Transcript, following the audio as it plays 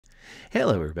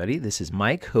Hello, everybody. This is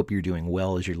Mike. Hope you're doing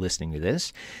well as you're listening to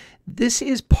this. This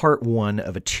is part one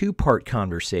of a two-part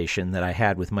conversation that I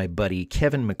had with my buddy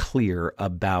Kevin McClear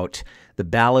about the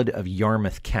Ballad of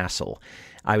Yarmouth Castle.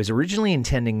 I was originally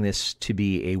intending this to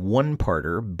be a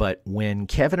one-parter, but when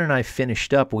Kevin and I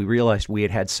finished up, we realized we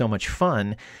had so much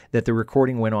fun that the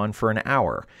recording went on for an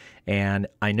hour. And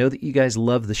I know that you guys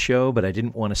love the show, but I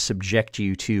didn't want to subject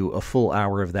you to a full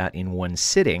hour of that in one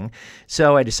sitting,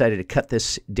 so I decided to cut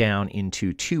this down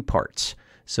into two parts.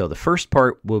 So the first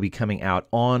part will be coming out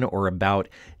on or about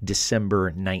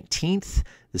December 19th.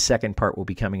 The second part will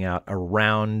be coming out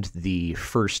around the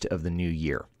 1st of the new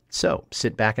year. So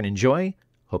sit back and enjoy.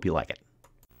 Hope you like it.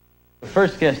 The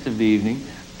first guest of the evening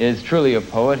is truly a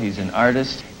poet. He's an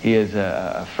artist. He is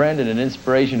a friend and an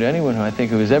inspiration to anyone who I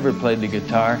think who has ever played the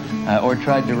guitar or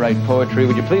tried to write poetry.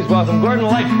 Would you please welcome Gordon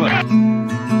Lightfoot?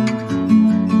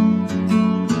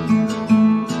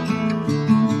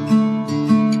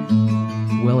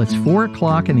 Well, it's 4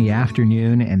 o'clock in the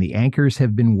afternoon and the anchors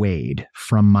have been weighed.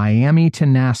 From Miami to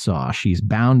Nassau, she's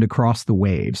bound across the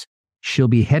waves. She'll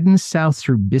be heading south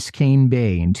through Biscayne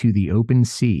Bay into the open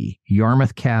sea.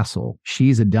 Yarmouth Castle,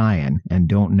 she's a-dyin' and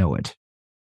don't know it.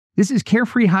 This is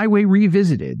Carefree Highway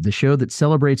Revisited, the show that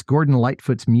celebrates Gordon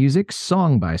Lightfoot's music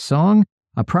song by song,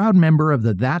 a proud member of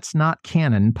the That's Not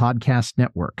Canon podcast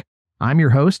network. I'm your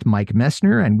host, Mike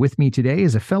Messner, and with me today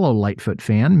is a fellow Lightfoot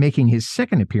fan making his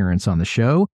second appearance on the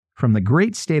show from the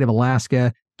great state of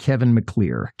Alaska, Kevin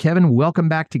McClear. Kevin, welcome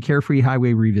back to Carefree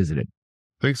Highway Revisited.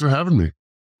 Thanks for having me.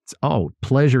 Oh,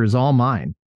 pleasure is all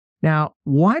mine. Now,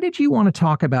 why did you want to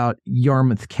talk about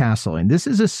Yarmouth Castle? And this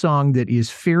is a song that is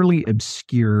fairly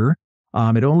obscure.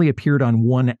 It only appeared on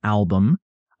one album.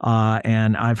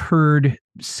 And I've heard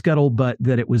scuttlebutt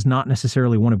that it was not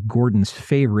necessarily one of Gordon's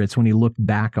favorites when he looked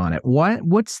back on it.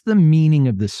 What's the meaning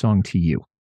of this song to you?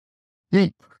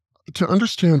 Well, to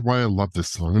understand why I love this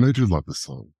song, and I do love this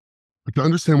song, but to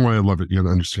understand why I love it, you got to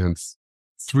understand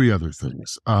three other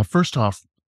things. First off,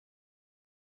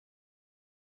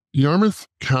 Yarmouth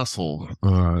Castle,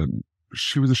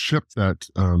 she was a ship that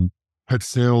had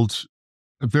sailed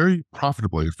very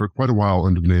profitably for quite a while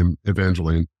under the name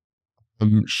Evangeline.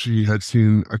 She had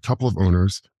seen a couple of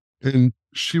owners, and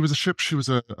she was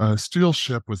a steel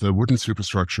ship with a wooden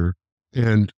superstructure,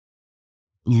 and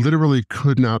literally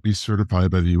could not be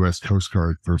certified by the U.S. Coast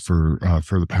Guard for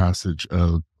the passage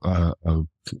of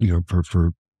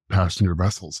for passenger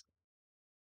vessels.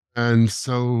 And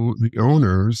so the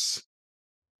owners,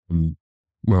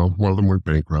 well, one of them went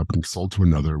bankrupt and sold to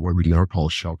another, what we now call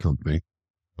a shell company,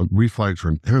 reflagged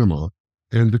from Panama,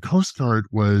 and the Coast Guard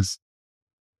was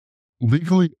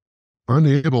legally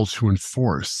unable to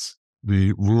enforce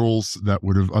the rules that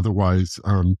would have otherwise,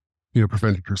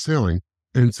 prevented her sailing.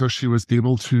 And so she was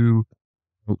able to,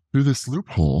 through this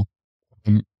loophole,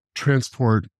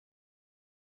 transport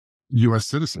U.S.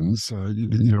 citizens,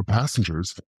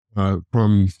 passengers,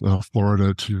 from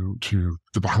Florida to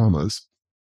the Bahamas.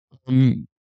 And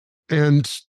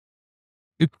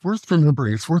it's worth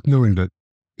remembering, it's worth knowing that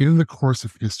in the course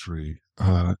of history,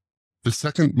 the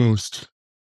second most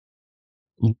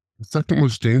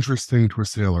dangerous thing to a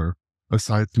sailor,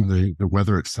 aside from the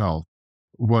weather itself,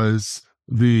 was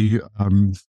the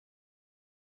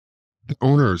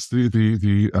owners,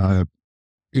 the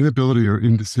inability or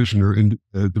indecision or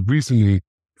the reasoning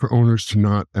for owners to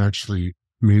not actually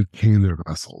maintain their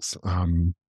vessels.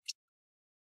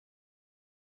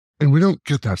 And we don't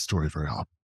get that story very often.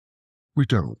 We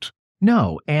don't.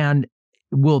 No, and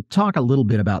we'll talk a little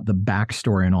bit about the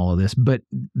backstory and all of this, but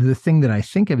the thing that I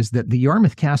think of is that the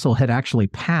Yarmouth Castle had actually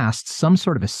passed some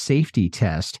sort of a safety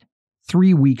test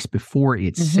 3 weeks before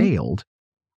it sailed.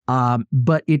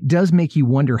 But it does make you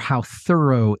wonder how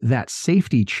thorough that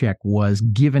safety check was,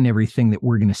 given everything that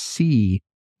we're going to see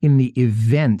in the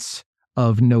events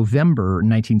of November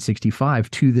 1965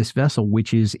 to this vessel,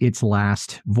 which is its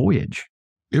last voyage.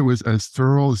 It was as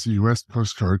thorough as the U.S.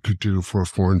 Coast Guard could do for a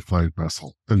foreign flag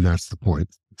vessel, and that's the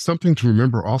point. Something to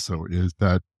remember also is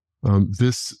that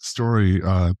this story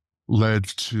led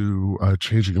to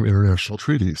changing of international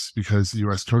treaties because the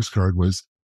U.S. Coast Guard was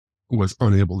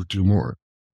unable to do more.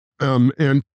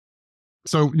 And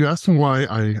so you asked me why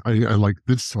I like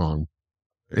this song,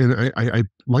 and I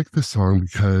like this song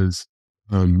because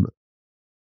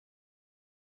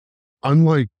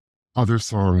unlike other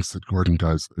songs that Gordon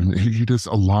does, and he does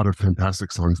a lot of fantastic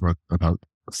songs about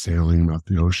sailing, about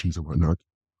the oceans and whatnot.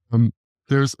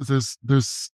 There's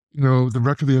the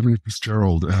record of the Ebony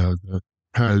Fitzgerald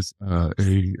has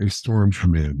a storm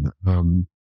come in.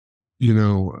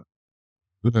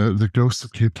 The Ghosts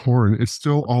of Cape Horn. It's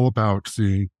still all about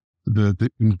the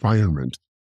environment,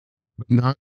 but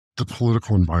not the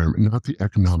political environment, not the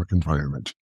economic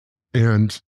environment.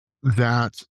 And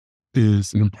that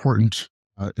is an important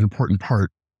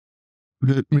part.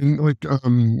 That, I mean, like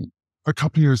a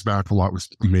couple years back, a lot was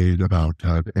made about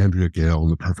Andrea Gale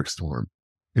and the Perfect Storm,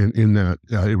 and in that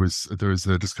there was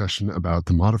a discussion about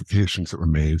the modifications that were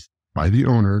made by the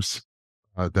owners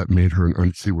that made her an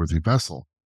unseaworthy vessel.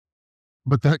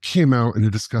 But that came out in a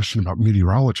discussion about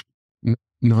meteorology,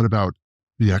 not about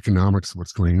the economics of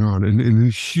what's going on.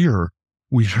 And here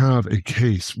we have a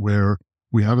case where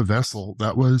we have a vessel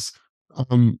that was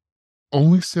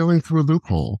only sailing through a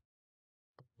loophole.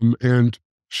 And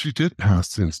she did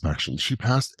pass the inspection. She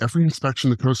passed every inspection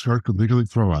the Coast Guard could legally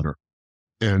throw at her.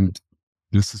 And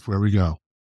this is where we go.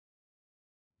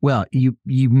 Well, you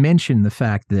mentioned the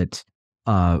fact that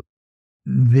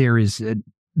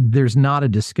there's not a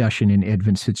discussion in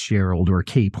Edmund Fitzgerald or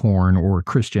Cape Horn or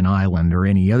Christian Island or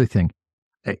any other thing.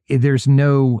 There's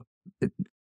no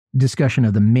discussion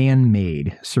of the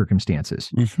man-made circumstances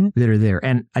that are there.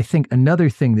 And I think another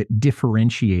thing that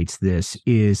differentiates this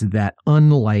is that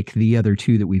unlike the other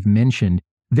two that we've mentioned,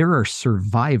 there are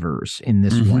survivors in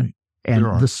this one.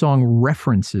 And the song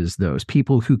references those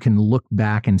people who can look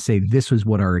back and say, this was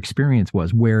what our experience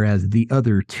was. Whereas the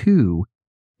other two,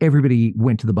 everybody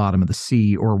went to the bottom of the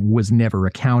sea or was never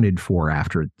accounted for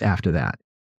after that.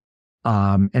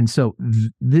 And so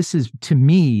this is, to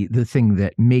me, the thing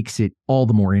that makes it all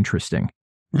the more interesting,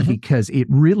 because it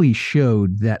really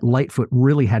showed that Lightfoot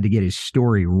really had to get his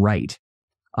story right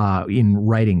in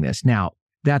writing this. Now,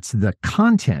 that's the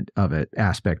content of it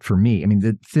aspect for me. I mean,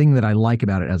 the thing that I like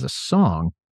about it as a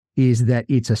song is that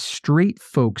it's a straight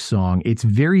folk song. It's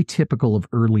very typical of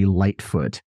early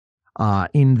Lightfoot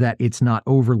in that it's not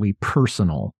overly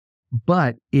personal.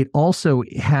 But it also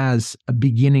has a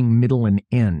beginning, middle, and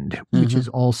end, which is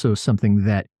also something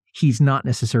that he's not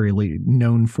necessarily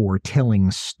known for,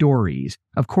 telling stories.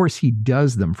 Of course, he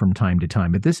does them from time to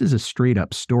time, but this is a straight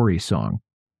up story song.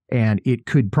 And it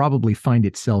could probably find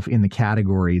itself in the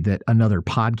category that another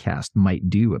podcast might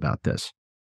do about this.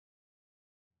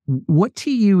 What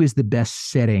to you is the best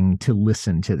setting to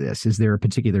listen to this? Is there a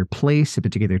particular place, a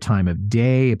particular time of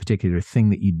day, a particular thing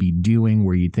that you'd be doing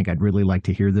where you'd think, I'd really like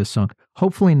to hear this song?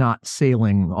 Hopefully not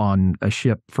sailing on a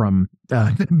ship from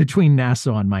between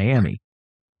Nassau and Miami.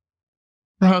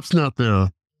 Perhaps not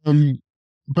there.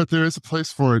 But there is a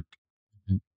place for it.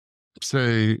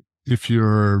 Say, if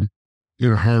you're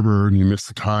in a harbor and you miss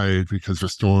the tide because of a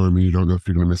storm and you don't know if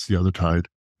you're going to miss the other tide,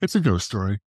 it's a ghost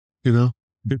story, you know?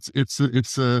 It's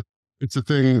a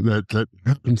thing that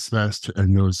happens fast,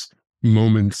 and those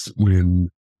moments when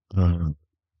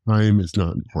time is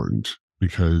not important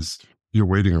because you're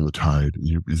waiting on the tide.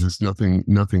 There's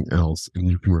nothing else, and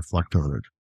you can reflect on it.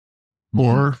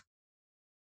 Or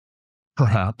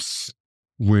perhaps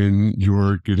when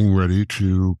you're getting ready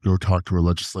to go talk to a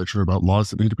legislature about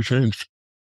laws that need to be changed.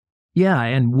 Yeah,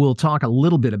 and we'll talk a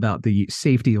little bit about the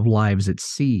safety of lives at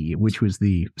sea, which was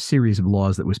the series of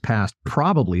laws that was passed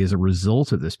probably as a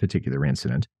result of this particular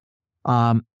incident.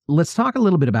 Let's talk a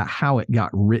little bit about how it got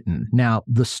written. Now,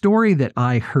 the story that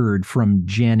I heard from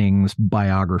Jennings'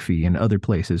 biography and other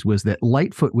places was that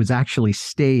Lightfoot was actually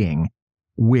staying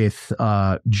with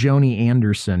Joni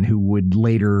Anderson, who would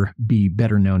later be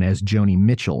better known as Joni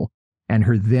Mitchell, and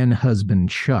her then husband,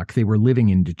 Chuck. They were living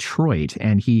in Detroit,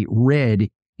 and he read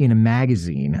in a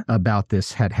magazine about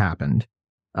this had happened,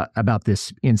 about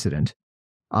this incident,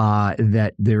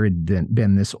 that there had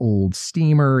been this old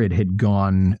steamer. It had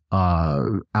gone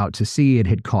out to sea. It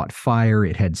had caught fire.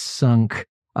 It had sunk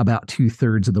about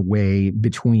 2/3 of the way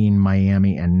between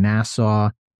Miami and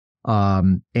Nassau.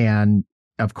 And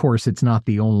of course, it's not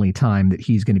the only time that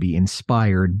he's going to be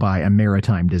inspired by a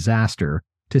maritime disaster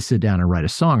to sit down and write a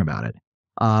song about it.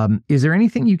 Is there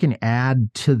anything you can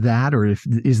add to that, or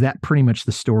is that pretty much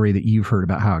the story that you've heard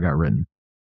about how it got written?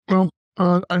 Well,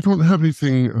 I don't have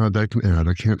anything that I can add.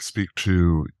 I can't speak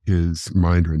to his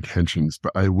mind or intentions,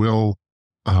 but I will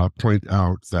point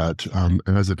out that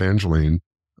as Evangeline,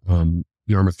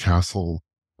 Yarmouth Castle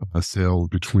sailed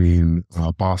between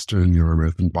Boston,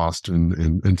 Yarmouth, and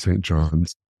Boston and St.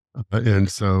 John's. And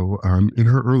so in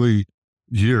her early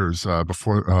years,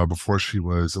 before she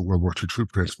was a World War II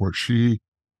troop transport, she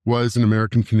was an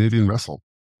American-Canadian vessel.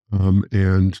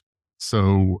 And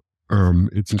so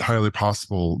it's entirely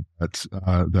possible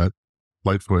that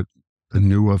Lightfoot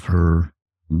knew of her,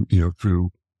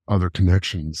 through other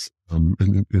connections, and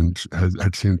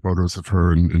had seen photos of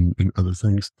her and other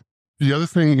things. The other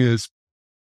thing is,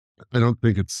 I don't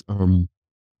think it's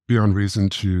beyond reason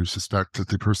to suspect that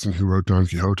the person who wrote Don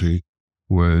Quixote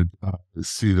would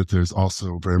see that there's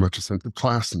also very much a sense of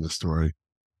class in the story.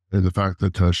 and the fact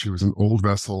that she was an old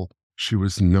vessel. She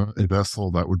was not a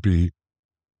vessel that would be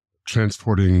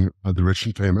transporting the rich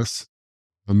and famous.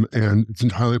 And it's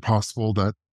entirely possible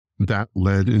that that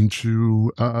led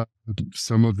into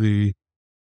some of the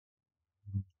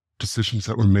decisions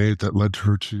that were made that led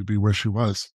her to be where she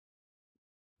was.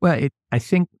 Well, I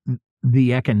think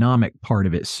the economic part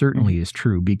of it certainly is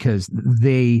true, because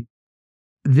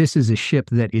this is a ship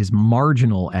that is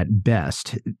marginal at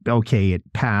best. Okay, it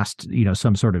passed,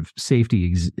 some sort of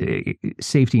safety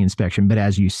inspection, but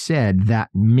as you said, that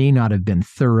may not have been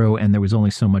thorough, and there was only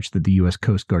so much that the U.S.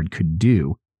 Coast Guard could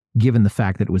do, given the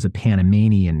fact that it was a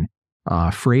Panamanian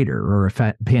freighter or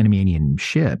a Panamanian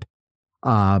ship.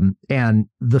 And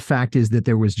the fact is that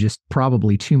there was just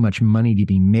probably too much money to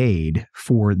be made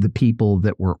for the people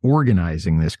that were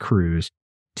organizing this cruise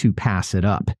to pass it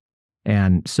up.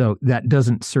 And so that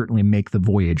doesn't certainly make the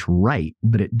voyage right,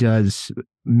 but it does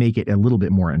make it a little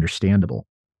bit more understandable.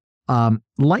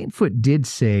 Lightfoot did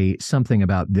say something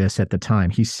about this at the time.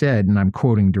 He said, and I'm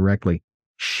quoting directly,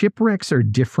 "Shipwrecks are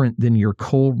different than your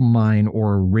coal mine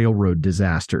or railroad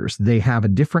disasters. They have a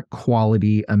different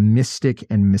quality, a mystic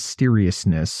and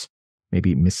mysteriousness,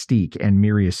 maybe mystique and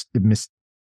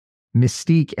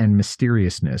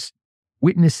mysteriousness.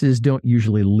 Witnesses don't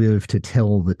usually live to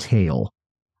tell the tale."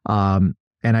 And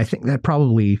I think that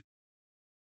probably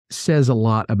says a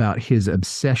lot about his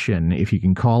obsession, if you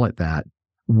can call it that,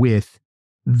 with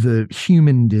the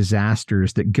human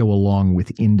disasters that go along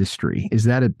with industry. Is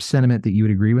that a sentiment that you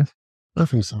would agree with? I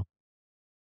think so.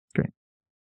 Great.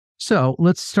 So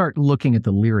let's start looking at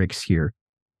the lyrics here.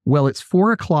 Well, it's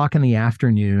 4:00 in the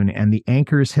afternoon and the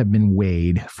anchors have been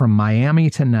weighed. From Miami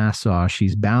to Nassau,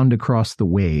 she's bound across the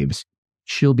waves.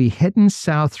 She'll be heading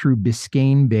south through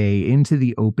Biscayne Bay into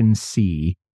the open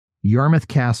sea. Yarmouth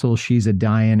Castle, she's a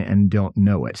dying and don't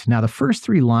know it. Now, the first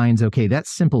three lines, okay, that's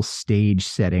simple stage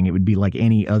setting. It would be like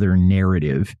any other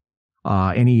narrative,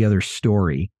 any other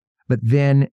story. But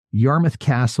then Yarmouth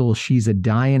Castle, she's a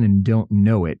dying and don't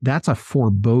know it. That's a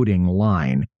foreboding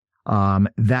line.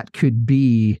 That could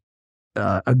be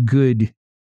a good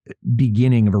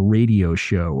beginning of a radio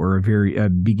show or a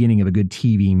beginning of a good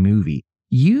TV movie.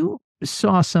 You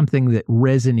saw something that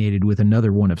resonated with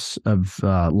another one of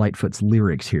Lightfoot's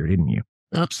lyrics here, didn't you?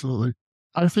 Absolutely.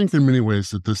 I think in many ways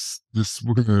that this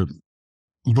we're going to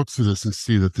look through this and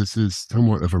see that this is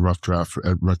somewhat of a rough draft for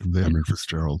record of Edmund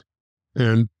Fitzgerald.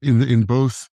 And in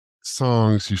both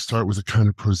songs, you start with a kind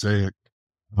of prosaic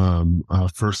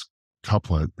first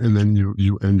couplet, and then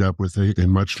you end up with a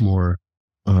much more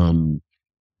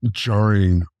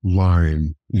jarring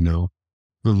line. The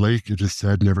lake, it is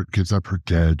said, never gives up her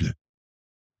dead.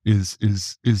 Is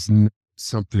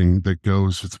something that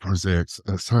goes with the prosaic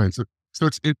sign. So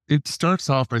it starts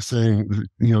off by saying,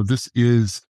 this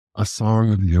is a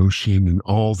song of the ocean and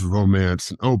all the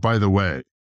romance. And oh, by the way,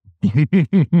 and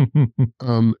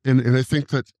I think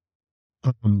that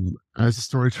as a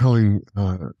storytelling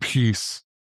piece,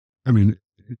 I mean,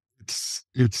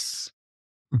 it's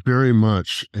very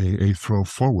much a throw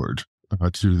forward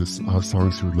to the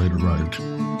songs he would later write.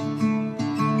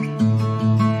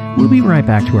 We'll be right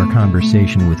back to our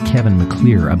conversation with Kevin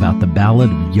McClear about the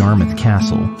Ballad of Yarmouth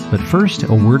Castle. But first,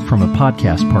 a word from a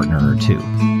podcast partner or two.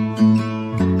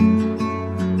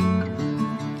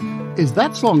 Is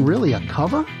that song really a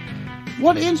cover?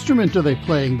 What instrument are they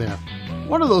playing there?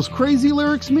 What do those crazy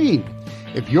lyrics mean?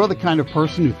 If you're the kind of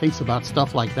person who thinks about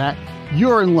stuff like that,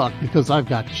 you're in luck, because I've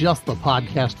got just the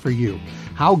podcast for you.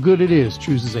 How Good It Is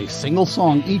chooses a single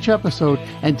song each episode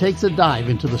and takes a dive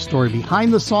into the story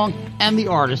behind the song and the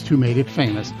artist who made it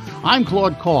famous. I'm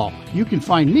Claude Call. You can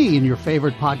find me in your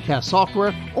favorite podcast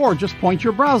software, or just point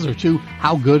your browser to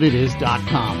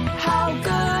howgooditis.com. How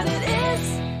good it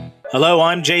is. Hello,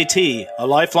 I'm JT, a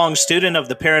lifelong student of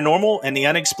the paranormal and the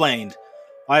unexplained.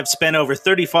 I've spent over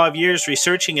 35 years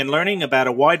researching and learning about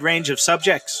a wide range of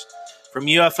subjects, from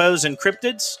UFOs and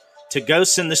cryptids to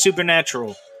ghosts and the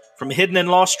supernatural, from hidden and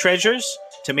lost treasures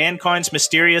to mankind's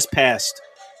mysterious past,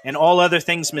 and all other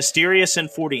things mysterious and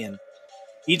Fortean.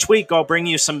 Each week I'll bring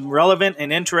you some relevant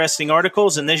and interesting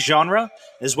articles in this genre,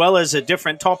 as well as a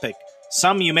different topic.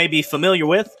 Some you may be familiar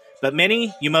with, but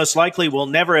many you most likely will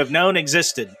never have known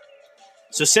existed.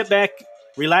 So sit back,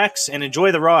 relax, and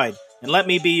enjoy the ride, and let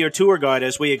me be your tour guide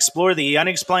as we explore the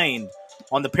unexplained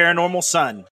on the Paranormal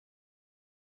Son.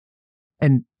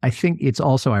 And I think it's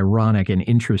also ironic and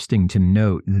interesting to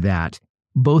note that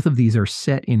both of these are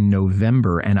set in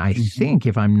November. And I think,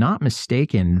 if I'm not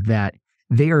mistaken, that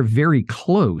they are very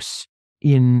close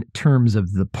in terms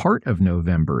of the part of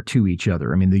November to each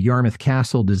other. I mean, the Yarmouth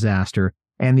Castle disaster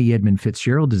and the Edmund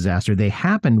Fitzgerald disaster, they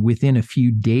happened within a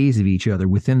few days of each other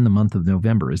within the month of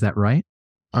November. Is that right?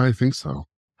 I think so.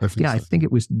 I think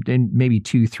it was in maybe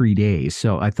 2-3 days.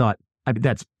 So I thought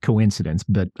that's coincidence,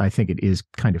 but I think it is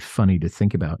kind of funny to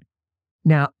think about.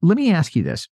 Now, let me ask you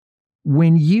this.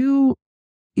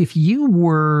 If you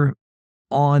were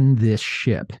on this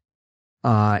ship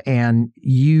and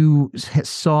you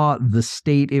saw the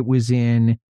state it was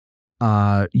in,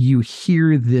 you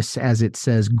hear this, as it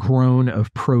says, groan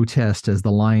of protest as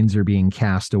the lines are being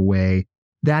cast away.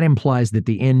 That implies that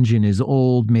the engine is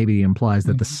old. Maybe it implies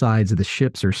that the sides of the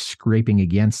ships are scraping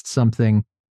against something.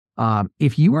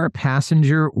 If you were a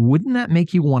passenger, wouldn't that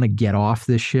make you want to get off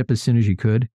this ship as soon as you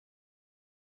could?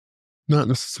 Not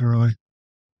necessarily.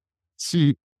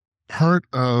 See, part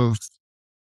of,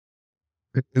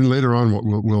 and later on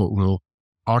we'll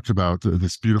talk about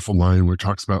this beautiful line where it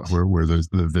talks about where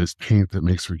there's paint that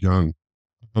makes her young.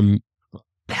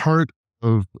 Part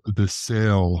of the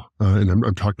sail, and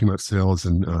I'm talking about sail as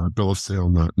in bill of sale,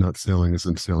 not sailing as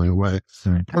in sailing away.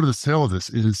 Right. Part of the sail of this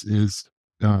is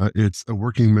it's a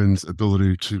workingman's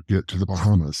ability to get to the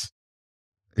Bahamas.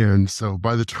 And so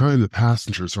by the time the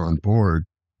passengers are on board,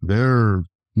 they're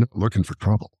not looking for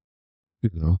trouble,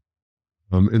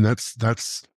 and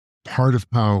that's part of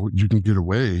how you can get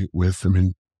away with,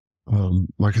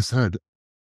 like I said,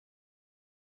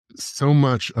 so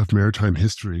much of maritime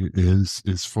history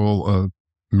is full of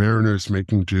mariners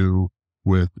making do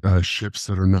with ships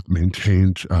that are not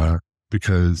maintained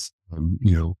because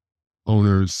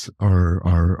owners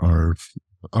are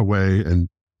away and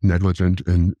negligent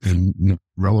and not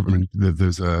relevant.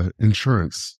 There's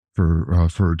insurance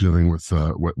for dealing with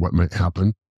what might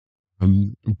happen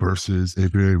versus a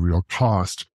very real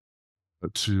cost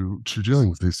to dealing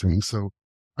with these things. So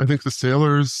I think the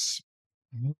sailors,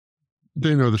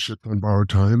 they know the ship's on borrowed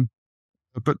time,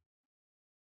 but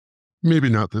maybe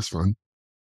not this one.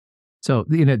 So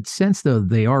in a sense, though,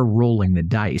 they are rolling the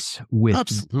dice with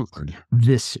Absolutely.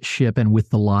 This ship and with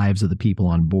the lives of the people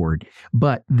on board.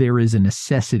 But there is a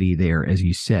necessity there, as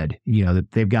you said, that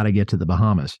they've got to get to the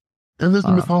Bahamas. And there's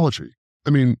the mythology.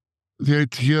 The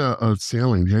idea of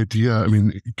sailing,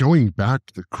 going back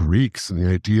to the Greeks and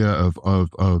the idea of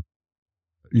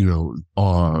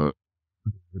the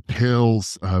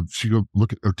tales of, you go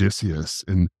look at Odysseus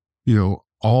and,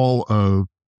 all of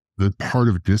the part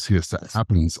of Odysseus that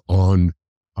happens on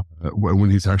when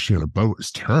he's actually on a boat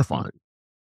is terrifying.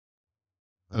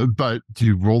 But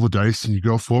you roll the dice and you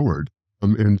go forward.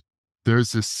 And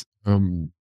there's this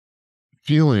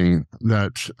feeling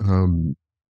that,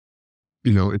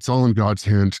 it's all in God's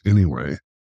hand anyway,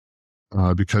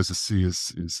 because the sea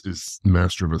is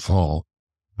master of us all.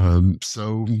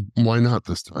 So why not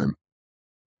this time?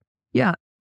 Yeah.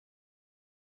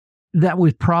 That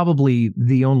was probably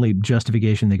the only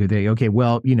justification they could say. Okay,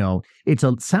 well, it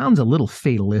sounds a little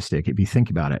fatalistic if you think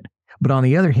about it. But on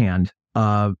the other hand,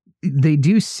 they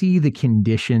do see the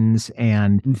conditions,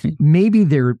 and maybe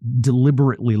they're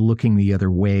deliberately looking the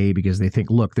other way because they think,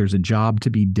 look, there's a job to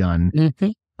be done.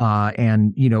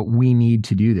 And, we need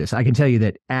to do this. I can tell you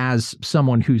that as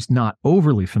someone who's not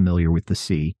overly familiar with the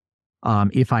sea,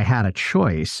 if I had a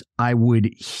choice, I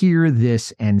would hear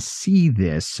this and see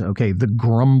this. Okay, the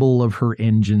grumble of her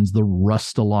engines, the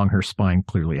rust along her spine.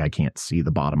 Clearly, I can't see the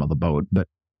bottom of the boat, but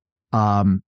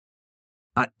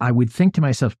I would think to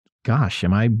myself, gosh,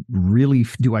 do I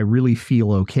really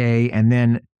feel okay? And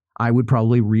then I would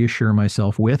probably reassure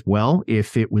myself with, well,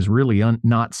 if it was really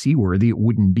not seaworthy, it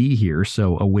wouldn't be here.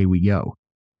 So away we go.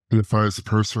 And if I was the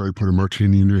purser, I'd put a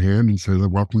martini in your hand and say,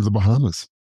 welcome to the Bahamas.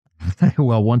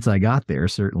 Well, once I got there,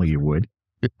 certainly you would.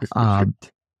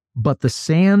 But the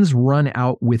sands run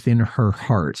out within her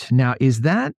heart. Now, is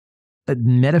that a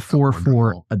metaphor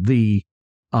for the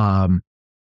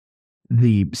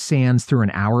sands through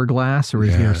an hourglass, or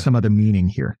is there some other meaning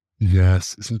here?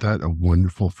 Yes. Isn't that a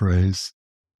wonderful phrase?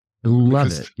 I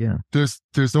love it. Yeah.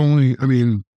 There's only,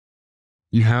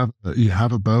 you have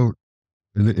a boat,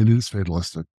 and it is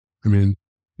fatalistic.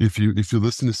 If you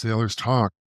listen to sailors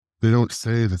talk, they don't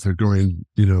say that they're going,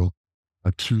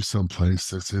 to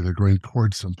someplace. They say they're going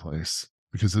towards someplace,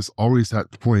 because there's always that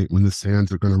point when the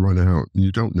sands are going to run out, and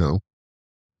you don't know,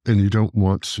 and you don't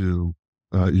want to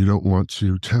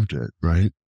tempt it,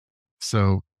 right?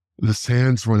 So the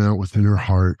sands run out within her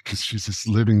heart because she's this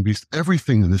living beast.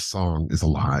 Everything in this song is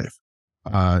alive.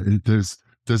 There's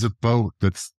a boat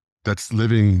that's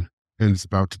living and is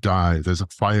about to die. There's a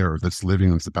fire that's living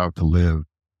and is about to live.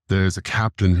 There's a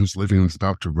captain who's living and is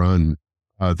about to run.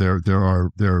 There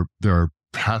are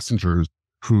passengers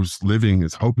whose living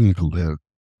is hoping to live.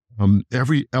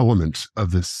 Every element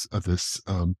of this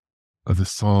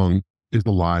song is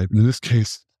alive. And in this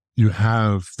case, you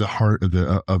have the heart of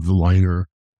the liner,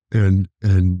 and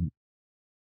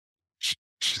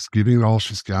she's giving it all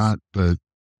she's got, but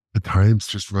the time's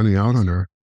just running out on her.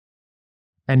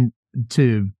 And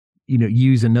to,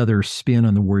 use another spin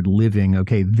on the word living,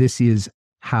 okay, this is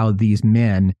how these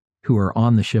men who are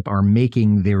on the ship are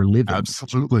making their living.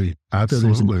 Absolutely. So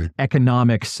there's an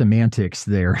economic semantics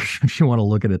there, if you want to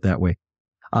look at it that way.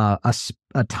 A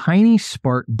tiny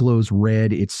spark glows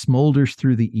red. It smolders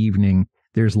through the evening.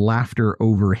 There's laughter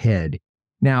overhead.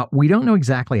 Now, we don't know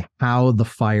exactly how the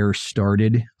fire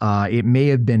started. It may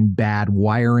have been bad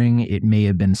wiring. It may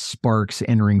have been sparks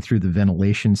entering through the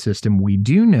ventilation system. We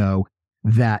do know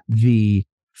that the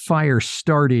fire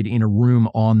started in a room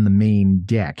on the main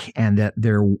deck, and that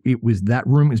that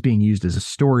room was being used as a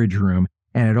storage room,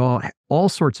 and it all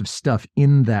sorts of stuff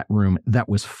in that room that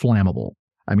was flammable.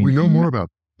 I mean, we know more about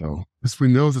that, though, because we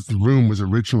know that the room was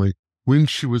originally, when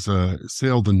she was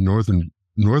sailed in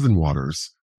northern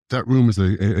waters, that room is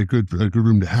a good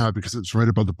room to have because it's right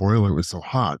above the boiler. It was so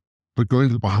hot. But going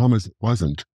to the Bahamas, it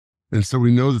wasn't. And so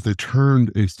we know that they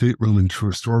turned a stateroom into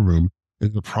a storeroom.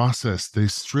 In the process, they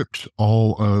stripped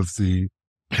all of the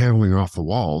paneling off the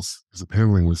walls because the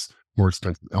paneling was more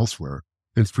expensive elsewhere.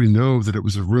 And so we know that it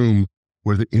was a room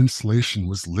where the insulation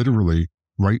was literally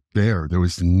right there. There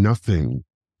was nothing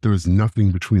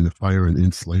between the fire and the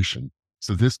insulation.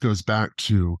 So this goes back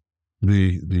to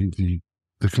the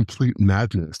complete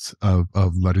madness of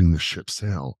letting the ship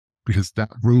sail, because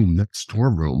that room, that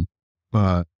storeroom,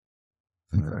 the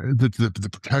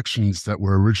protections that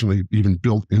were originally even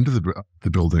built into the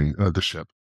building, the ship,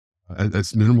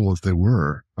 as minimal as they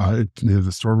were, the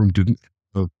storeroom didn't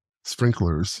have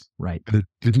sprinklers, right? And it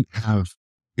didn't have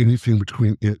anything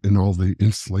between it and all the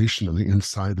insulation on the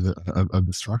inside of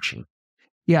the structure.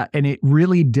 Yeah, and it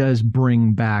really does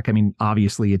bring back. I mean,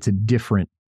 obviously, it's a different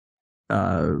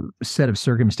set of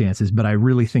circumstances, but I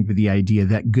really think that the idea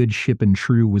that good ship and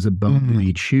true was a bone to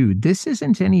be chewed. This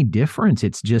isn't any different.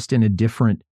 It's just in a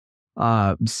different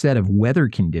set of weather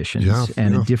conditions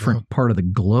and a different part of the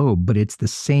globe, but it's the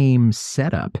same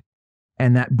setup.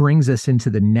 And that brings us into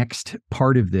the next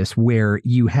part of this, where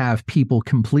you have people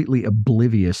completely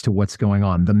oblivious to what's going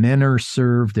on. The men are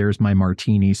served. There's my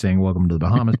martini saying, "Welcome to the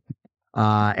Bahamas."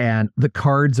 And the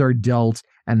cards are dealt,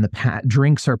 and the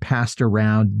drinks are passed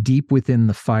around. Deep within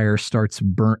the fire starts a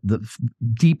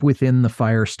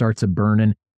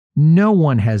burning. No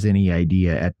one has any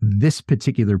idea at this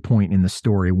particular point in the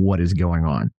story what is going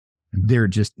on. They're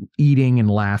just eating and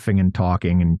laughing and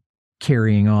talking and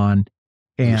carrying on.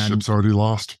 And the ship's already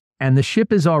lost. And the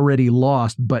ship is already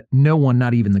lost, but no one,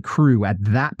 not even the crew at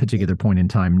that particular point in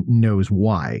time, knows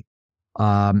why.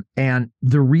 And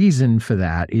the reason for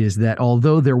that is that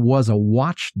although there was a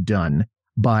watch done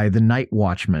by the night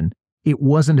watchman, it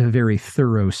wasn't a very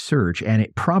thorough search, and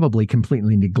it probably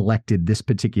completely neglected this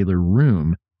particular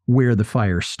room where the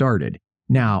fire started.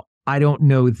 Now, I don't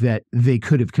know that they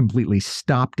could have completely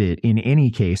stopped it in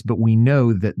any case, but we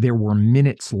know that there were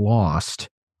minutes lost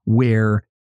where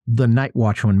the night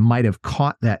watchman might have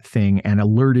caught that thing and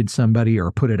alerted somebody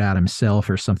or put it out himself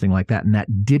or something like that. And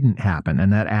that didn't happen.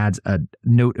 And that adds a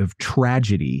note of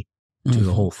tragedy to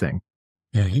the whole thing.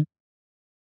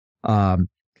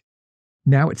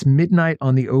 Now it's midnight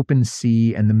on the open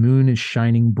sea and the moon is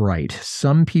shining bright.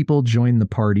 Some people join the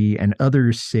party and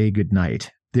others say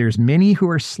goodnight. There's many who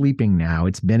are sleeping now.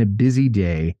 It's been a busy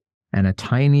day and a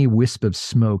tiny wisp of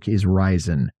smoke is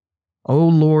rising. Oh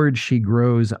Lord, she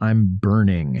grows, I'm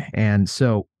burning. And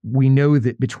so we know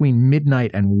that between midnight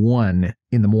and 1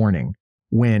 in the morning,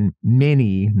 when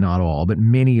many, not all, but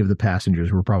many of the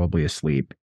passengers were probably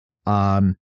asleep,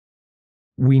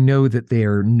 we know that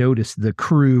the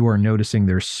crew are noticing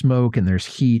there's smoke and there's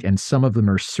heat, and some of them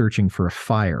are searching for a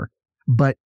fire.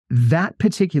 But that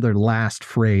particular last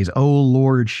phrase, oh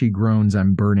Lord, she groans,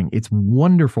 I'm burning, it's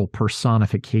wonderful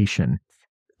personification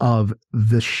of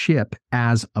the ship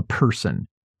as a person.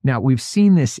 Now, we've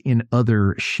seen this in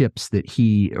other ships that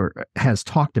he has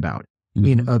talked about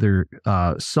in other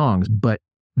songs, but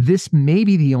this may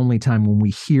be the only time when we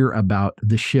hear about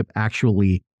the ship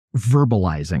actually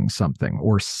verbalizing something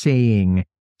or saying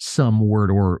some word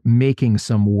or making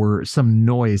some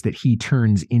noise that he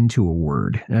turns into a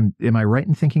word. Am I right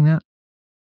in thinking that?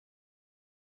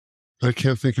 I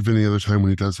can't think of any other time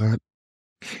when he does that.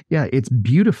 Yeah, it's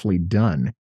beautifully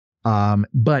done.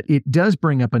 But it does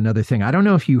bring up another thing. I don't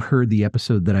know if you heard the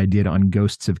episode that I did on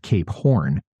Ghosts of Cape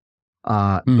Horn,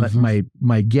 but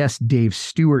my guest Dave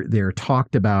Stewart there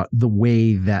talked about the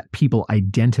way that people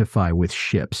identify with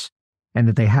ships and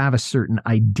that they have a certain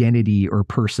identity or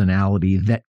personality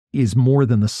that is more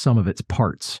than the sum of its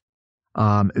parts.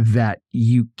 that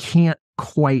you can't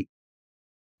quite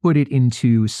put it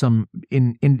into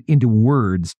into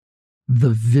words, the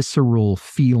visceral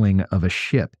feeling of a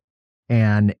ship.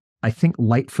 And I think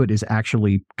Lightfoot is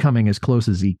actually coming as close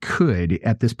as he could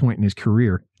at this point in his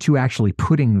career to actually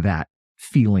putting that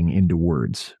feeling into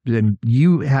words. And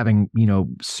you, having,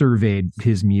 surveyed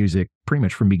his music pretty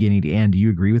much from beginning to end, do you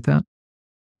agree with that?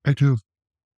 I do.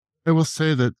 I will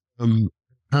say that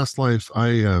past life,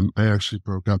 I actually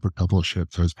broke up a couple of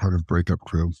ships. I was part of breakup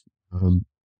crew,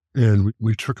 and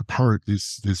we took apart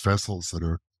these vessels that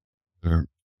are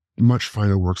much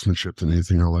finer workmanship than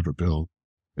anything I'll ever build.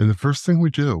 And the first thing we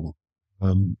do,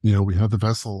 we have the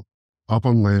vessel up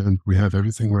on land, we have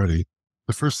everything ready.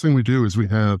 The first thing we do is we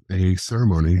have a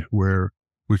ceremony where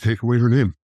we take away her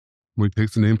name. We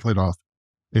take the nameplate off,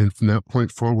 and from that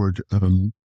point forward,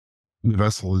 the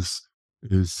vessel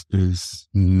is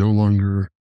no longer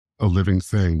a living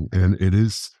thing, and it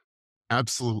is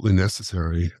absolutely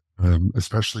necessary,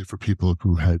 especially for people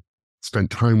who had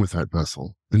spent time with that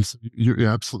vessel. And so you're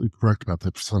absolutely correct about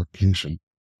that personification.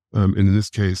 And in this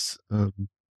case, it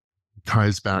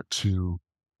ties back to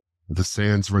the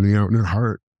sands running out in her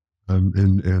heart.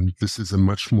 And this is a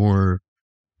much more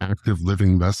active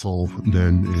living vessel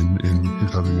than in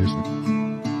his other music.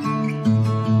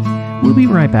 We'll be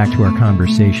right back to our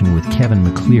conversation with Kevin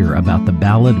McClear about the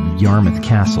Ballad of Yarmouth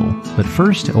Castle. But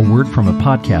first, a word from a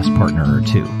podcast partner or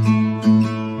two.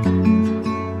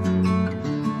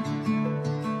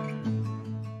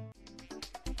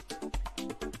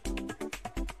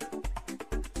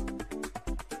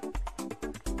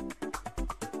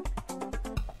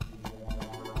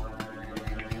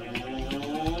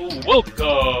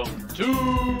 Welcome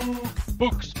to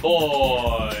Books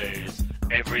Boys.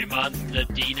 Every month, the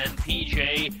Dean and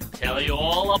PJ tell you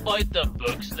all about the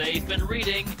books they've been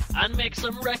reading and make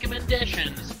some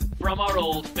recommendations from our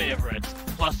old favourites,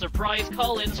 plus surprise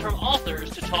call-ins from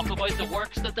authors to talk about the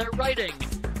works that they're writing,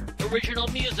 original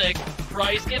music,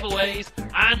 prize giveaways,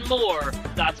 and more.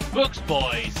 That's Books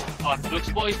Boys on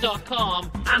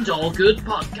booksboys.com and all good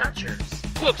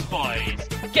podcatchers. Books Boys.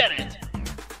 Get it.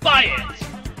 Buy it.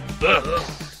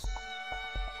 Books.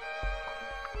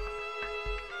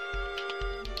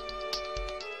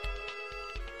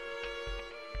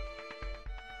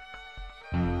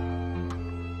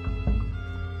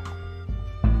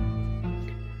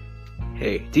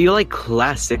 Hey, do you like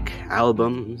classic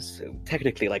albums?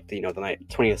 Technically, like the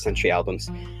 20th century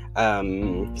albums,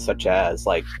 such as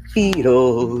like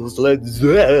Beatles, Led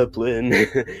Zeppelin,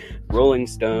 Rolling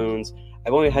Stones.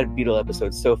 I've only had Beatle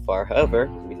episodes so far, however,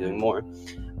 I'll be doing more.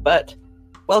 But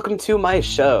welcome to my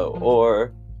show,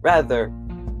 or rather,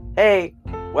 hey,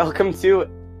 welcome to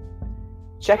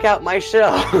check out my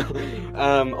show.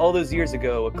 All those years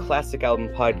ago, a classic album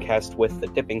podcast with the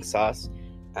dipping sauce.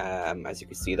 As you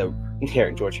can see, the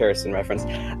George Harrison reference.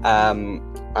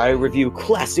 I review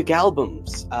classic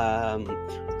albums,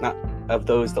 not of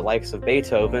those the likes of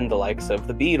Beethoven, the likes of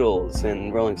the Beatles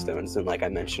and Rolling Stones, and like I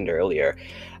mentioned earlier,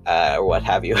 or what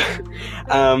have you.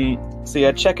 So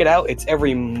yeah, check it out. It's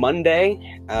every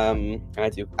Monday. I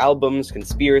do albums,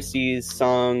 conspiracies,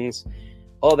 songs,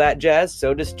 all that jazz.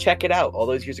 So just check it out. All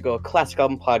those years ago, a classic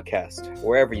album podcast,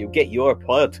 wherever you get your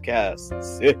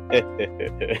podcasts.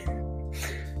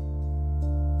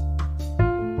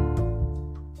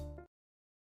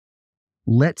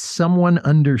 Let someone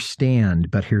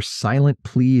understand, but her silent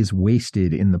plea is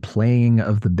wasted in the playing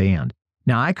of the band.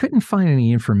 Now, I couldn't find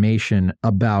any information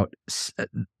about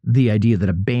the idea that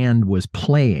a band was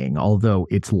playing, although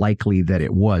it's likely that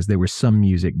it was. There was some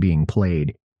music being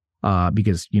played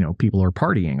because, people are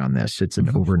partying on this. It's an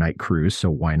overnight cruise, so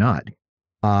why not?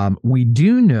 We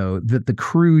do know that the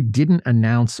crew didn't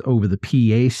announce over the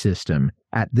PA system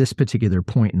at this particular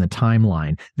point in the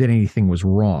timeline that anything was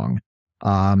wrong.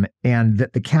 And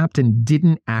that the captain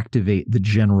didn't activate the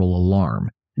general alarm.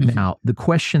 Mm-hmm. Now, the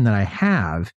question that I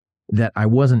have that I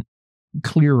wasn't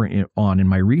clear on in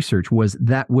my research was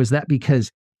that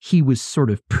because he was sort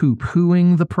of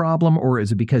poo-pooing the problem, or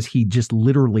is it because he just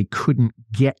literally couldn't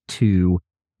get to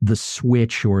the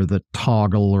switch or the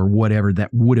toggle or whatever that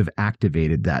would have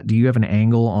activated that? Do you have an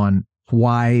angle on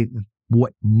why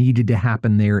what needed to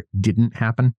happen there didn't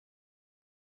happen?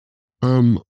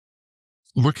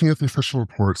 Looking at the official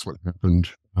reports, what happened,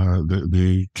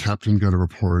 the captain got a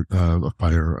report of a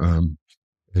fire.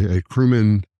 A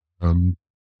crewman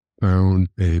found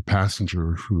a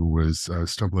passenger who was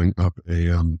stumbling up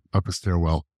a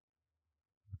stairwell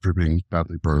after being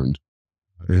badly burned,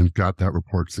 and got that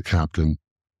report to the captain.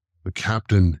 The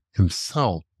captain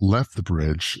himself left the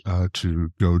bridge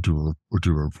to go do a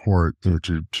report, or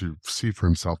to see for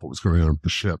himself what was going on with the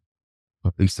ship.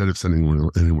 instead of sending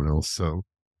anyone else. So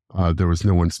there was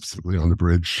no one specifically on the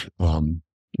bridge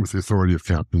with the authority of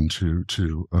captain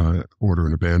to order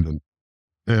and abandon.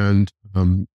 And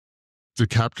the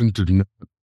captain did not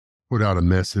put out a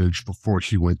message before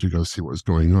he went to go see what was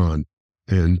going on.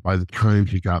 And by the time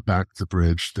he got back to the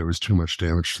bridge, there was too much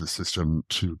damage to the system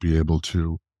to be able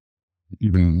to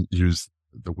even use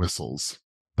the whistles.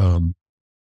 And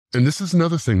this is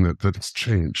another thing that's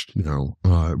changed now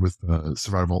with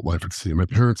survival at life at sea. My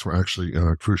parents were actually on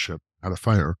a cruise ship, had a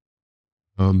fire.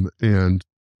 And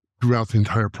throughout the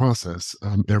entire process,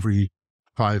 every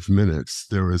 5 minutes,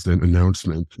 there was an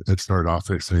announcement. It started off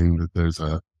by saying that there's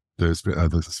a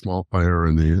small fire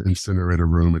in the incinerator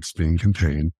room. It's being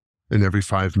contained. And every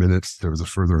 5 minutes, there was a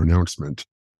further announcement.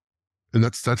 And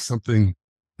that's something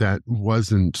that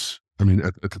wasn't, I mean,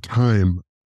 at the time,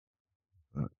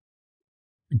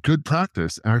 good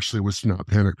practice actually was to not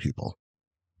panic people,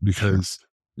 because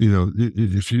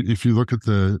if you look at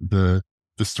the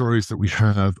stories that we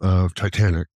have of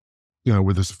Titanic,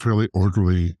 where there's a fairly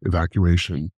orderly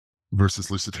evacuation,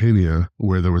 versus Lusitania,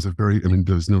 where there was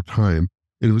there was no time,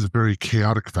 and it was a very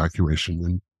chaotic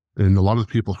evacuation, and a lot of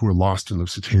the people who were lost in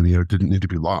Lusitania didn't need to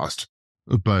be lost,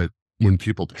 but when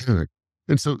people panic,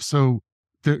 and so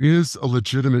there is a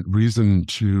legitimate reason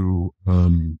to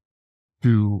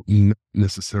not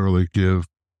necessarily give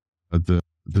the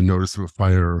notice of a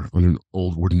fire on an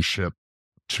old wooden ship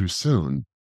too soon.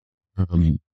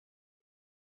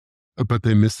 But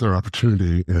they missed their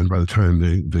opportunity, and by the time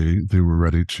they were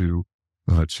ready to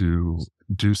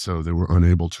do so, they were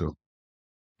unable to.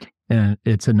 And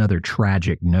it's another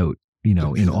tragic note,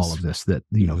 in all of this, that,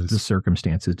 the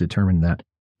circumstances determined that.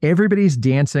 Everybody's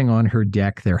dancing on her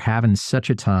deck. They're having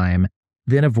such a time.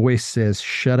 Then a voice says,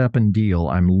 "Shut up and deal.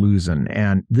 I'm losing."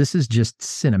 And this is just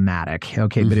cinematic.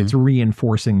 Okay. But it's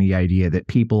reinforcing the idea that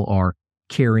people are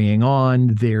carrying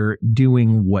on. They're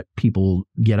doing what people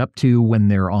get up to when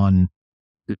they're on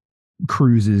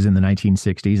cruises in the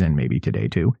 1960s and maybe today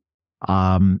too.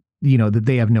 That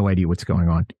they have no idea what's going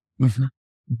on.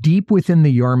 Deep within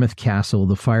the Yarmouth castle,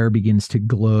 the fire begins to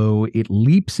glow. It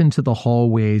leaps into the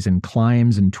hallways and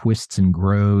climbs and twists and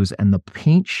grows. And the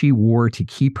paint she wore to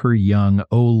keep her young,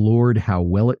 oh Lord, how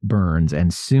well it burns.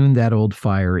 And soon that old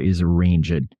fire is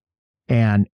arranged.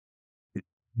 And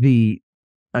I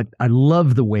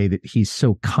love the way that he's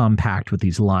so compact with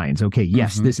these lines. Okay,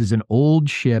 yes, this is an old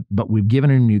ship, but we've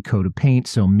given it a new coat of paint,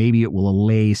 so maybe it will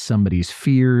allay somebody's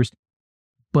fears.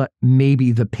 But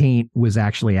maybe the paint was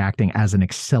actually acting as an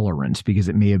accelerant, because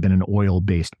it may have been an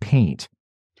oil-based paint.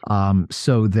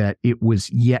 So that it was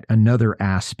yet another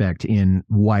aspect in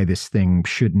why this thing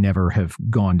should never have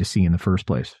gone to sea in the first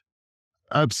place.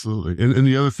 Absolutely. And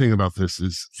the other thing about this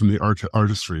is, from the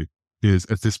artistry, is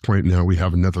at this point now we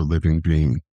have another living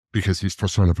being, because he's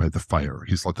personified the fire.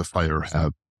 He's let the fire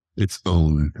have its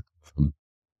own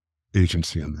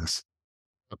agency in this.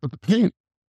 But the paint,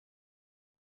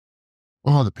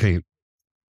 the paint.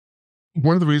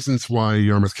 One of the reasons why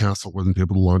Yarmouth Castle wasn't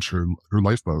able to launch her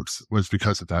lifeboats was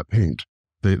because of that paint.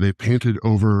 They painted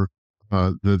over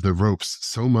the ropes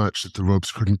so much that the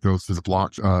ropes couldn't go through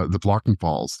the blocking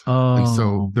falls. And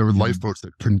so there were lifeboats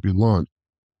that couldn't be launched.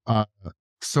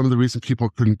 Some of the reason people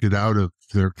couldn't get out of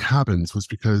their cabins was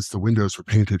because the windows were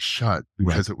painted shut,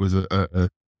 because it was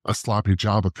a sloppy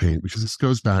job of paint. Because this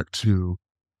goes back to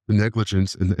the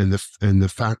negligence and the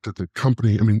fact that the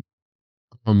company,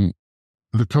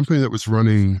 the company that was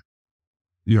running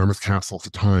Yarmouth Castle at the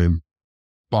time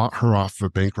bought her off of a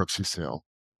bankruptcy sale.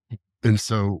 And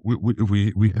so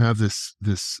we have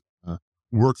this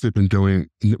work they've been doing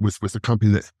with a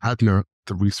company that had not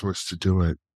the resource to do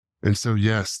it. And so,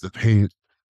 yes, the paint,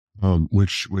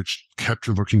 which kept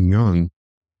her looking young,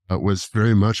 was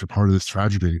very much a part of this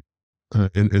tragedy.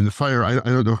 And the fire, I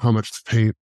don't know how much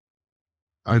the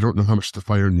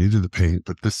fire needed the paint,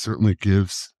 but this certainly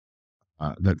gives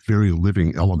that very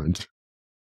living element.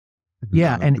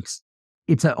 Yeah, and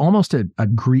it's almost a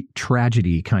Greek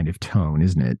tragedy kind of tone,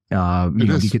 isn't it?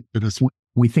 It is.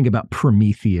 We think about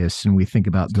Prometheus, and we think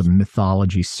about the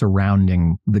mythology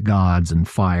surrounding the gods and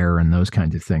fire and those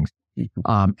kinds of things.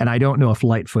 And I don't know if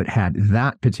Lightfoot had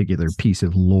that particular piece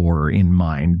of lore in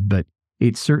mind, but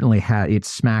it certainly it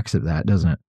smacks of that,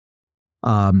 doesn't it?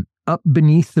 Up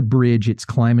beneath the bridge, it's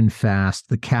climbing fast.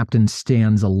 The captain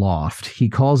stands aloft. He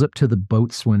calls up to the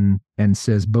boatswain and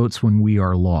says, "Boatswain, we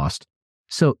are lost."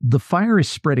 So the fire is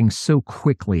spreading so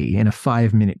quickly in a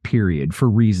 5-minute period for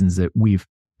reasons that we've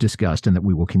discussed and that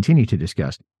we will continue to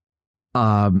discuss.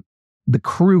 The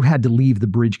crew had to leave the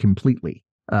bridge completely.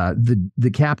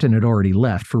 The captain had already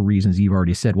left for reasons you've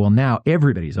already said. Well, now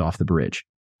everybody's off the bridge.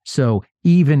 So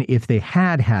even if they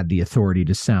had had the authority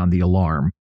to sound the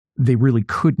alarm, they really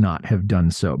could not have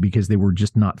done so because they were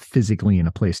just not physically in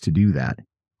a place to do that.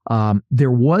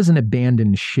 There was an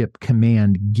abandoned ship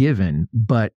command given,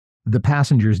 but the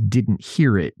passengers didn't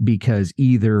hear it because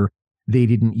either they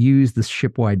didn't use the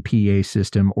shipwide PA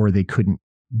system or they couldn't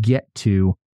get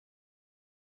to.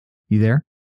 You there?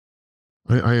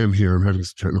 I am here. I'm having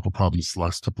some technical problems the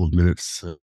last couple of minutes.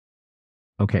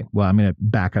 Okay, well, I'm going to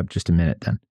back up just a minute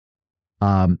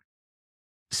then.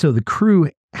 So the crew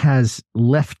has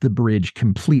left the bridge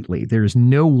completely. There's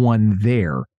no one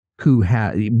there who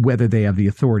whether they have the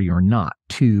authority or not,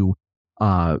 to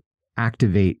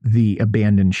activate the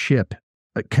abandoned ship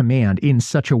command in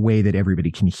such a way that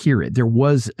everybody can hear it. There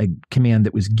was a command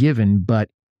that was given, but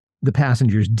the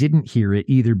passengers didn't hear it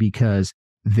either because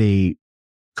they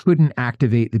couldn't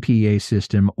activate the PA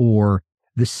system, or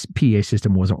the PA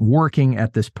system wasn't working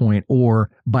at this point, or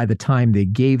by the time they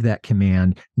gave that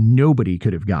command, nobody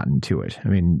could have gotten to it. I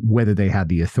mean, whether they had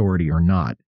the authority or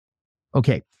not.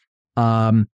 Okay.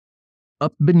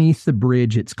 Up beneath the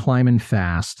bridge, it's climbing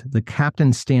fast. The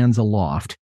captain stands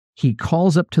aloft. He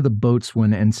calls up to the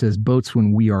boatswain and says,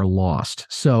 "Boatswain, we are lost."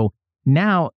 So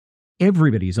now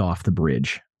everybody's off the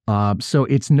bridge. So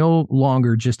it's no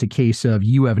longer just a case of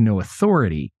you have no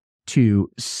authority to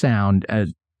sound a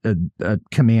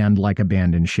command like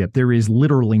abandoned ship. There is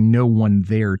literally no one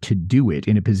there to do it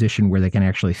in a position where they can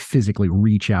actually physically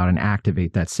reach out and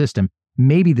activate that system.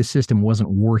 Maybe the system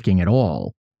wasn't working at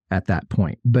all at that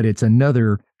point, but it's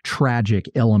another tragic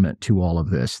element to all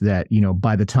of this that,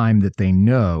 by the time that they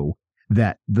know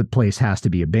that the place has to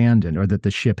be abandoned or that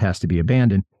the ship has to be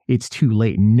abandoned, it's too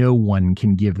late. No one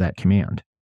can give that command.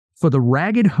 For the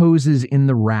ragged hoses in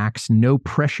the racks, no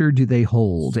pressure do they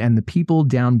hold, and the people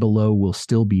down below will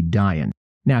still be dying.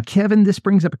 Now, Kevin, this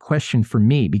brings up a question for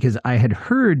me because I had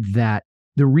heard that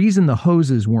the reason the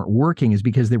hoses weren't working is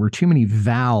because there were too many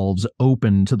valves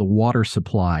open to the water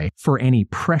supply for any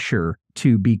pressure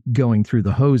to be going through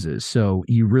the hoses. So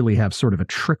you really have sort of a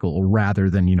trickle rather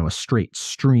than, a straight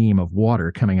stream of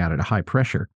water coming out at a high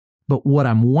pressure. But what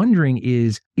I'm wondering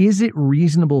is it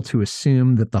reasonable to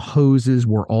assume that the hoses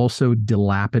were also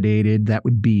dilapidated? That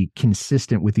would be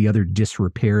consistent with the other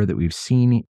disrepair that we've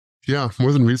seen. Yeah,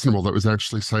 more than reasonable. That was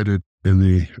actually cited in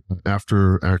the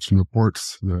after action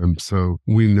reports. So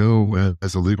we know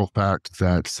as a legal fact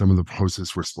that some of the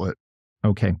hoses were split.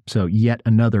 Okay, so yet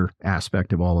another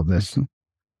aspect of all of this. Mm-hmm.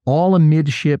 All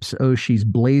amidships, oh, she's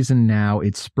blazing now.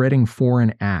 It's spreading fore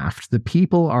and aft. The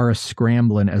people are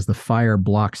a-scrambling as the fire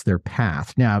blocks their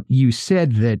path. Now, you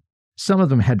said that some of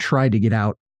them had tried to get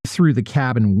out through the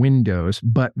cabin windows,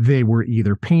 but they were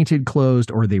either painted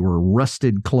closed or they were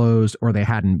rusted closed or they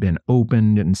hadn't been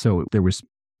opened. And so there was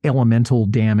elemental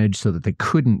damage so that they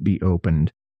couldn't be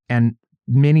opened. And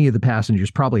many of the passengers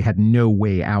probably had no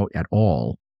way out at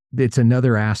all. It's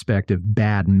another aspect of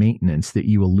bad maintenance that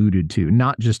you alluded to,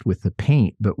 not just with the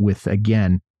paint, but with,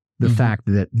 again, the fact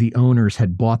that the owners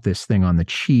had bought this thing on the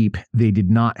cheap. They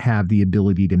did not have the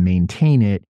ability to maintain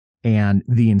it, and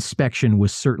the inspection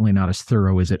was certainly not as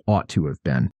thorough as it ought to have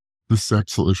been. This is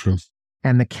absolutely true.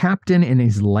 And the captain in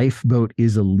his lifeboat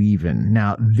is a-leavin'.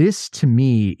 Now, this to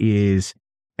me is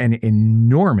an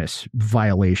enormous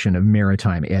violation of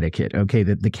maritime etiquette, okay,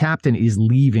 that the captain is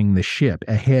leaving the ship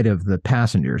ahead of the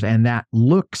passengers, and that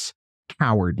looks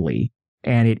cowardly,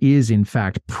 and it is, in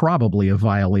fact, probably a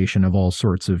violation of all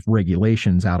sorts of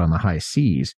regulations out on the high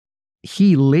seas.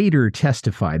 He later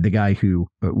testified, the guy who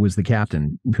was the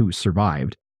captain who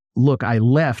survived, look, I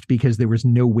left because there was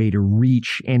no way to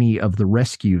reach any of the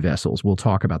rescue vessels. We'll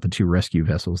talk about the 2 rescue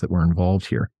vessels that were involved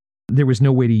here. There was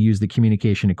no way to use the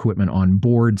communication equipment on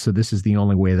board, so this is the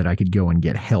only way that I could go and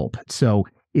get help. So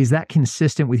is that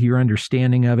consistent with your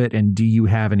understanding of it, and do you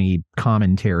have any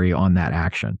commentary on that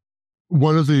action?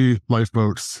 One of the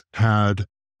lifeboats had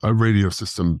a radio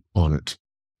system on it.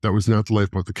 That was not the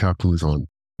lifeboat the captain was on.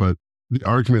 But the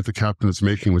argument the captain was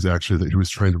making was actually that he was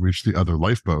trying to reach the other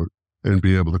lifeboat and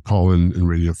be able to call in and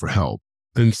radio for help.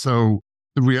 And so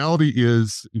the reality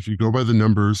is, if you go by the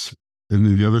numbers and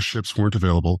the other ships weren't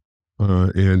available,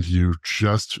 and you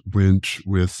just went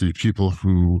with the people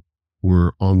who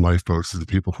were on lifeboats, the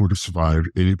people who would have survived,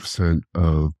 80%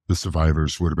 of the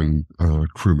survivors would have been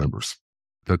crew members.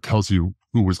 That tells you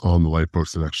who was on the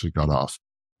lifeboats that actually got off.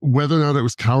 Whether or not it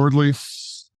was cowardly,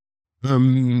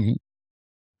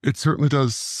 it certainly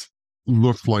does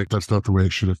look like that's not the way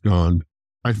it should have gone.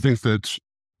 I think that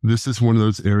this is one of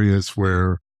those areas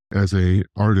where, as a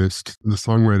artist, the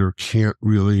songwriter can't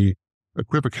really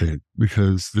equivocate,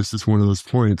 because this is one of those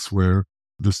points where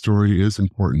the story is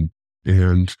important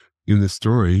and in this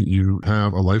story, you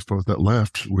have a lifeboat that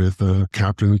left with a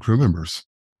captain and crew members.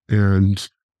 And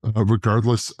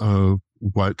regardless of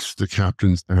what the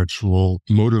captain's actual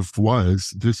motive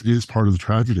was, this is part of the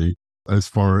tragedy as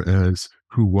far as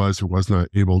who was or was not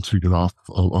able to get off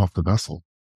the vessel.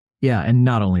 Yeah, and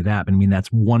not only that, but I mean, that's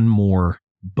one more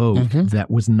boat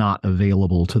that was not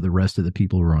available to the rest of the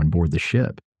people who were on board the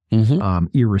ship,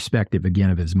 irrespective, again,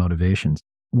 of his motivations.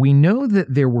 We know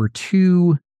that there were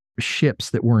 2 ships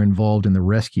that were involved in the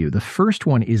rescue. The first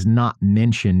one is not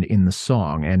mentioned in the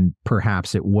song, and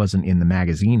perhaps it wasn't in the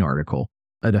magazine article.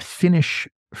 A Finnish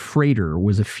freighter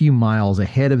was a few miles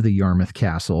ahead of the Yarmouth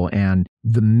Castle, and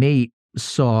the mate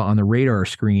saw on the radar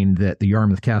screen that the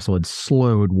Yarmouth Castle had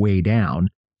slowed way down.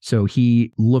 So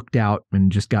he looked out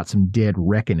and just got some dead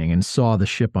reckoning and saw the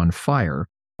ship on fire,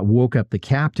 woke up the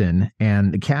captain,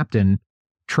 and the captain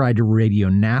tried to radio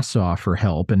Nassau for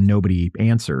help, and nobody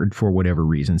answered for whatever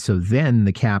reason. So then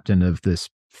the captain of this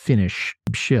Finnish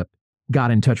ship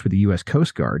got in touch with the U.S.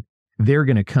 Coast Guard. They're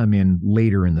going to come in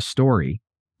later in the story.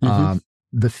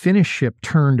 The Finnish ship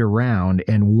turned around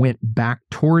and went back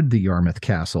toward the Yarmouth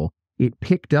Castle. It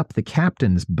picked up the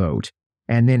captain's boat,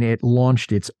 and then it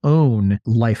launched its own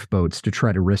lifeboats to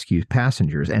try to rescue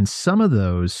passengers. And some of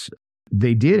those,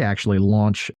 they did actually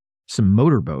launch some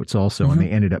motorboats also, and they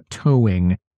ended up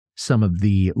towing some of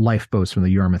the lifeboats from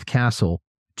the Yarmouth Castle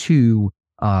to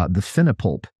the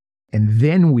Finnepulp. And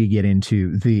then we get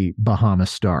into the Bahama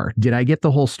Star. Did I get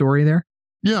the whole story there?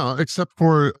 Yeah, except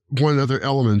for one other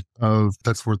element of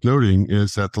that's worth noting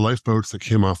is that the lifeboats that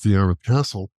came off the Yarmouth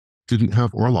Castle didn't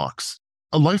have oarlocks.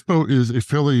 A lifeboat is a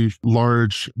fairly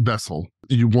large vessel.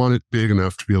 You want it big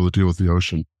enough to be able to deal with the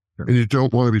ocean. Sure. And you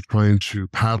don't want to be trying to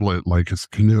paddle it like it's a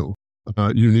canoe.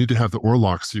 You need to have the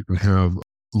oarlocks so you can have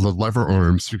the lever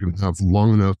arms, you can have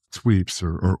long enough sweeps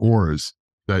or oars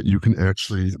that you can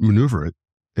actually maneuver it.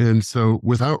 And so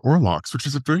without oarlocks, which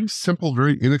is a very simple,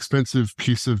 very inexpensive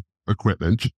piece of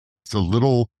equipment, it's a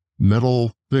little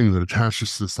metal thing that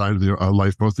attaches to the side of the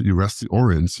lifeboat that you rest the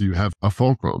oar in, so you have a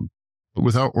fulcrum. But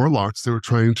without oarlocks, they were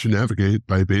trying to navigate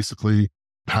by basically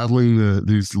paddling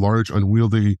these large,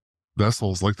 unwieldy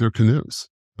vessels like they're canoes.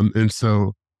 And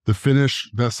so the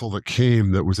Finnish vessel that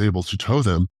came that was able to tow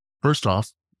them, first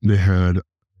off, they had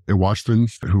a watchman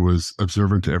who was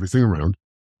observant to everything around.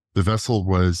 The vessel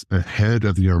was ahead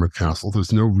of the Yarmouth Castle.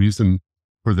 There's no reason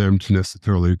for them to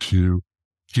necessarily to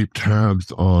keep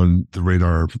tabs on the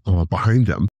radar behind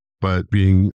them, but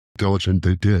being diligent,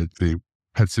 they did. They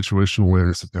had situational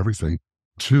awareness of everything.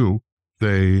 2,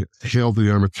 they hailed the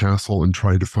Yarmouth Castle and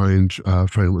tried to find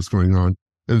what was going on.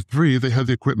 And 3, they had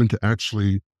the equipment to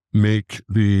actually make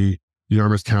the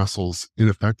Yarmouth Castle's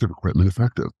ineffective equipment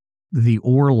effective. The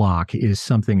oarlock is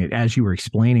something that, as you were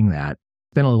explaining that,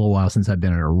 it's been a little while since I've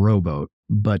been in a rowboat,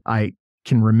 but I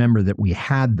can remember that we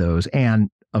had those. And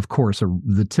of course,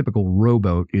 the typical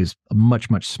rowboat is much,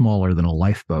 much smaller than a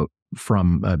lifeboat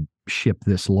from a ship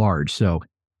this large. So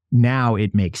now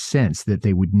it makes sense that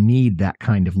they would need that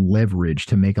kind of leverage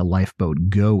to make a lifeboat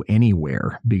go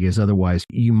anywhere, because otherwise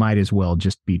you might as well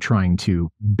just be trying to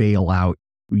bail out,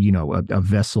 a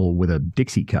vessel with a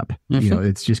Dixie cup.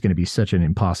 It's just going to be such an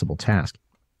impossible task.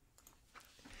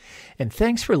 And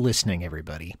thanks for listening,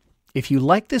 everybody. If you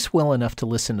like this well enough to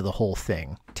listen to the whole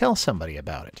thing, tell somebody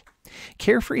about it.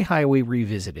 Carefree Highway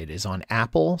Revisited is on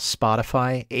Apple,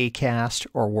 Spotify, Acast,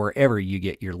 or wherever you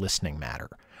get your listening matter.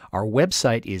 Our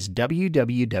website is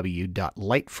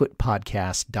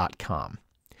www.lightfootpodcast.com.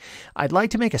 I'd like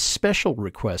to make a special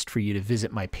request for you to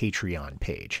visit my Patreon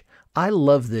page. I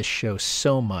love this show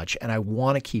so much, and I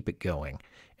want to keep it going,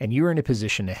 and you're in a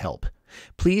position to help.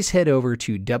 Please head over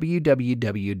to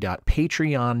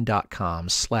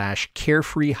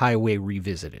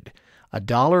www.patreon.com/carefreehighwayrevisited.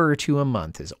 $1 or $2 a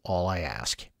month is all I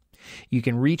ask. You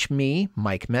can reach me,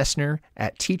 Mike Messner,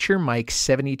 at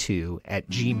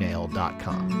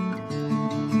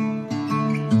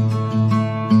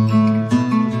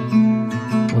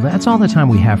teachermike72@gmail.com. Well, that's all the time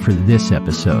we have for this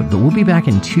episode, but we'll be back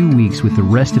in 2 weeks with the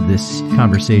rest of this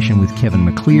conversation with Kevin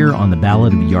McClear on the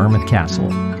Ballad of Yarmouth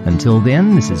Castle. Until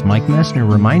then, this is Mike Messner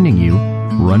reminding you,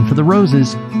 run for the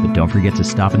roses, but don't forget to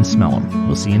stop and smell them.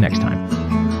 We'll see you next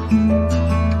time.